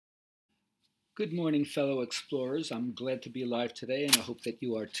Good morning, fellow explorers. I'm glad to be alive today, and I hope that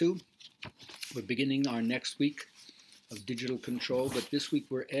you are too. We're beginning our next week of digital control, but this week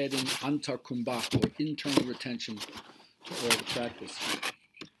we're adding Antar Kumbhaka, or internal retention, to all the practice.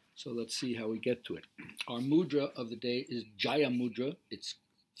 So let's see how we get to it. Our mudra of the day is Jaya Mudra. It's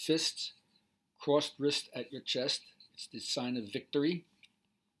fists, crossed wrist at your chest. It's the sign of victory.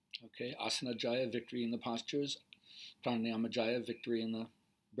 Okay, Asana Jaya, victory in the postures. Pranayama Jaya, victory in the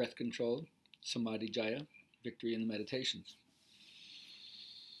breath control. Samadhi Jaya, victory in the meditations.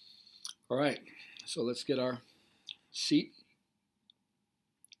 All right, so let's get our seat.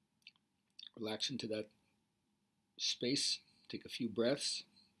 Relax into that space. Take a few breaths.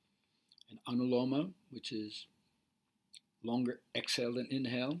 And Anuloma, which is longer exhale than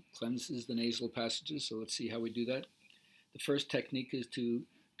inhale, cleanses the nasal passages. So let's see how we do that. The first technique is to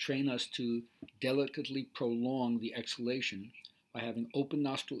train us to delicately prolong the exhalation by having open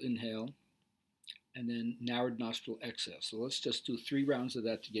nostril inhale and then narrowed nostril exhale. So let's just do 3 rounds of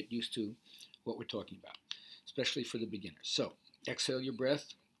that to get used to what we're talking about, especially for the beginners. So exhale your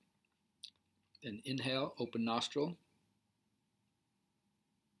breath, then inhale, open nostril.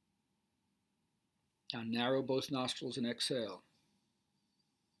 Now narrow both nostrils and exhale.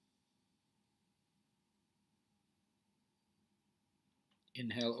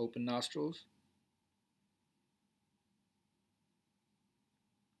 Inhale, open nostrils.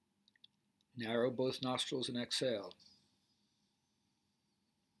 Narrow both nostrils and exhale.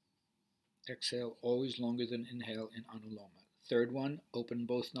 Exhale always longer than inhale in Anuloma. Third one, open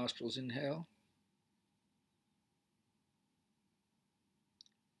both nostrils, inhale.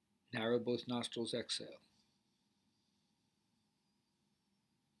 Narrow both nostrils, exhale.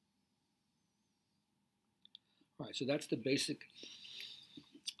 All right, so that's the basic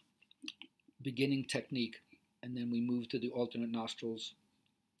beginning technique, and then we move to the alternate nostrils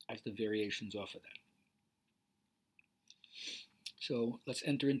as the variations off of that. So let's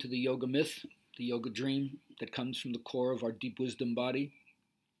enter into the yoga myth, the yoga dream that comes from the core of our deep wisdom body,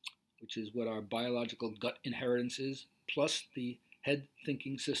 which is what our biological gut inheritance is, plus the head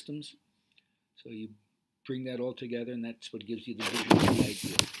thinking systems. So you bring that all together, and that's what gives you the vision of the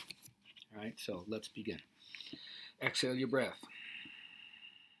idea. All right, so let's begin. Exhale your breath.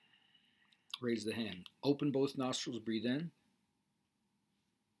 Raise the hand. Open both nostrils, breathe in.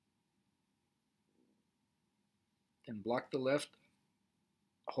 Then block the left,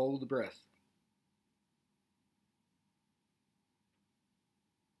 hold the breath.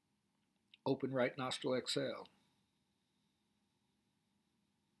 Open right nostril, exhale.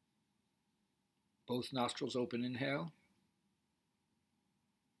 Both nostrils open, inhale.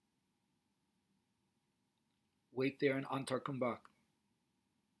 Wait there in Antar Kumbhaka.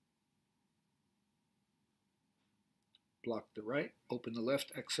 Block the right, open the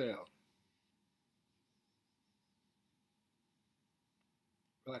left, exhale.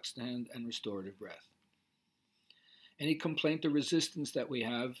 Relax the hand and restorative breath. Any complaint or resistance that we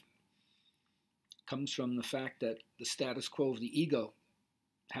have comes from the fact that the status quo of the ego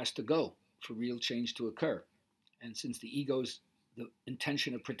has to go for real change to occur. And since the ego's the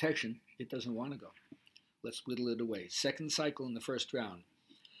intention of protection, it doesn't want to go. Let's whittle it away. Second cycle in the first round.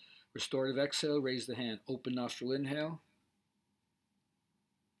 Restorative exhale, raise the hand. Open nostril inhale.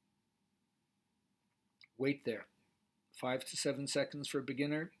 Wait there. 5 to 7 seconds for a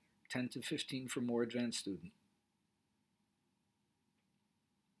beginner, 10 to 15 for more advanced student.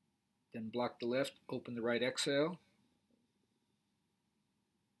 Then block the left, open the right, exhale.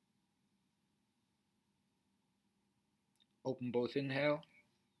 Open both, inhale.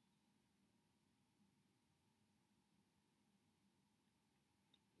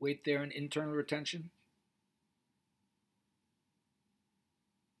 Wait there in internal retention.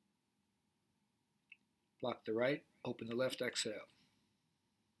 Block the right, open the left, exhale.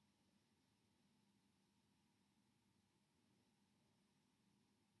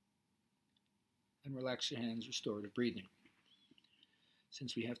 And relax your hands, restorative breathing.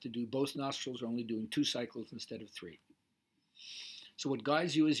 Since we have to do both nostrils, we're only doing 2 cycles instead of 3. So what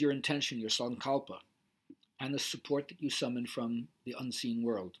guides you is your intention, your sankalpa, and the support that you summon from the unseen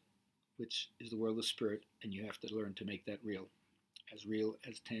world, which is the world of spirit, and you have to learn to make that real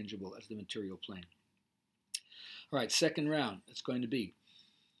as tangible as the material plane. All right, second round, it's going to be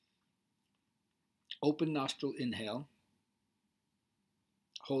open nostril inhale,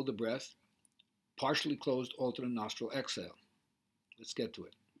 hold the breath, partially closed alternate nostril exhale. Let's get to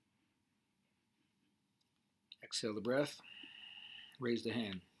it. Exhale the breath, raise the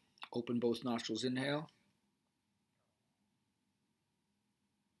hand. Open both nostrils, inhale.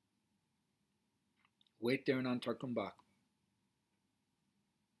 Wait there in Antar Kumbhaka.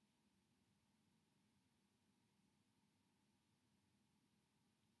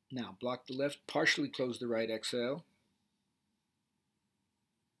 Now, block the left, partially close the right, exhale.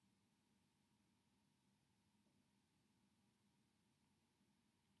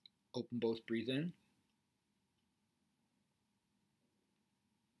 Open both, breathe in.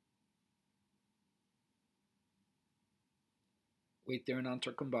 Wait there in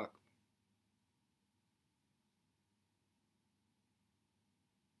Antar, Kumbhaka.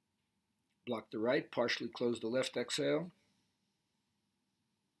 Block the right, partially close the left, exhale.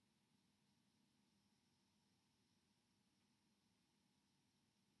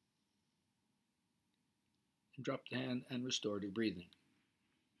 And drop the hand and restore to breathing.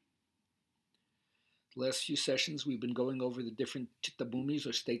 The last few sessions we've been going over the different chitta bhumis,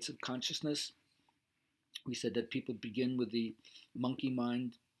 or states of consciousness. We said that people begin with the monkey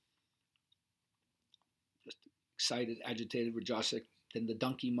mind, just excited, agitated, rajasic, then the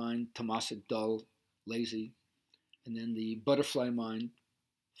donkey mind, tamasic, dull, lazy, and then the butterfly mind,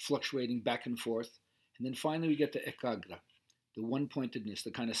 fluctuating back and forth, and then finally we get to ekagra, the one-pointedness,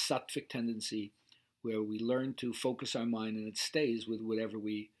 the kind of sattvic tendency where we learn to focus our mind and it stays with whatever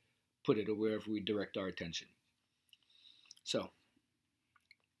we put it or wherever we direct our attention. So,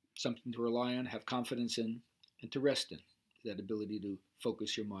 something to rely on, have confidence in, and to rest in, that ability to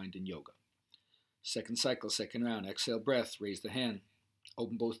focus your mind in yoga. Second cycle, second round, exhale, breath, raise the hand,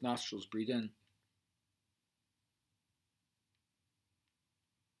 open both nostrils, breathe in.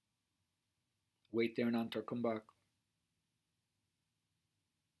 Wait there in Antar, Kumbhaka.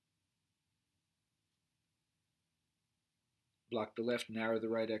 Block the left, narrow the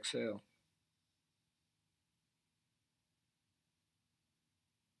right, exhale.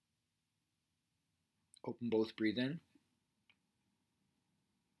 Open both, breathe in.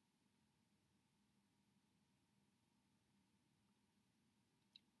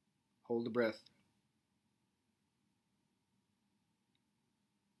 Hold the breath.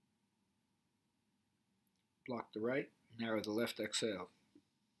 Block the right, narrow the left, exhale.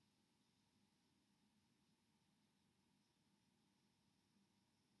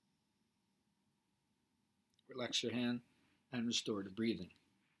 Relax your hand and restore to breathing.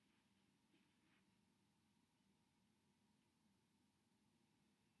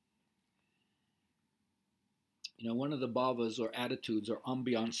 You know, one of the bhavas or attitudes or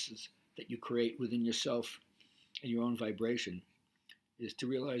ambiances that you create within yourself and your own vibration is to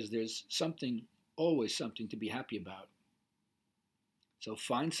realize there's something, always something to be happy about. So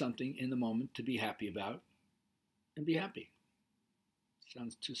find something in the moment to be happy about and be happy.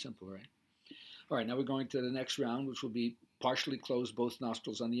 Sounds too simple, right? All right, now we're going to the next round, which will be partially close both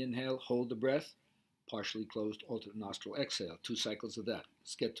nostrils on the inhale, hold the breath, partially closed alternate nostril, exhale. 2 cycles of that.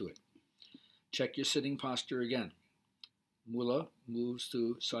 Let's get to it. Check your sitting posture again. Mula moves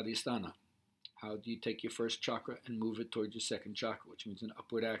to Svadhisthana. How do you take your first chakra and move it towards your second chakra, which means an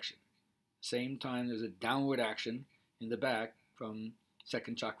upward action? Same time, there's a downward action in the back from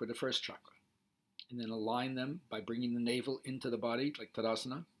second chakra to first chakra. And then align them by bringing the navel into the body, like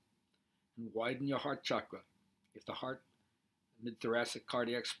Tadasana, and widen your heart chakra. If the heart, mid-thoracic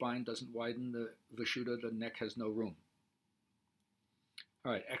cardiac spine doesn't widen the Vishuddha, the neck has no room.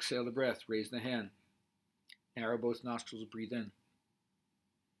 All right, exhale the breath, raise the hand. Narrow both nostrils, breathe in.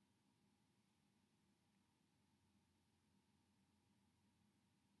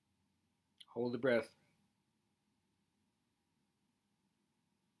 Hold the breath.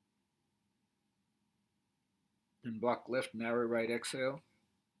 Then block left, narrow right, exhale.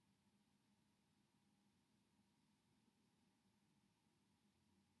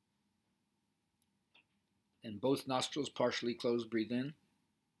 And both nostrils partially closed, breathe in.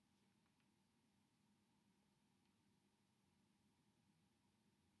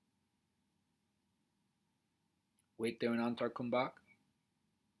 Wait there in Antar, Kumbhaka.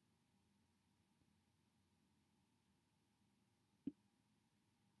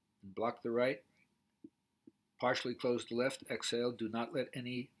 And block the right. Partially close the left, exhale. Do not let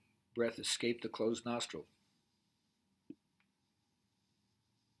any breath escape the closed nostril.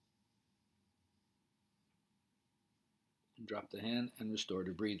 And drop the hand and restore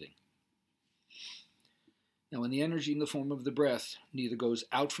to breathing. Now, when the energy in the form of the breath neither goes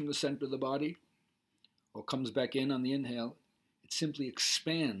out from the center of the body or comes back in on the inhale, it simply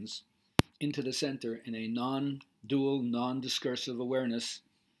expands into the center in a non-dual, non-discursive awareness,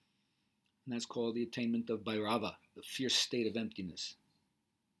 and that's called the attainment of Bhairava, the fierce state of emptiness.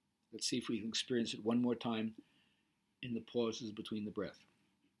 Let's see if we can experience it one more time in the pauses between the breath.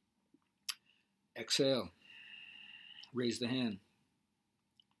 Exhale. Raise the hand.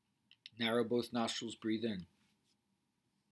 Narrow both nostrils, breathe in.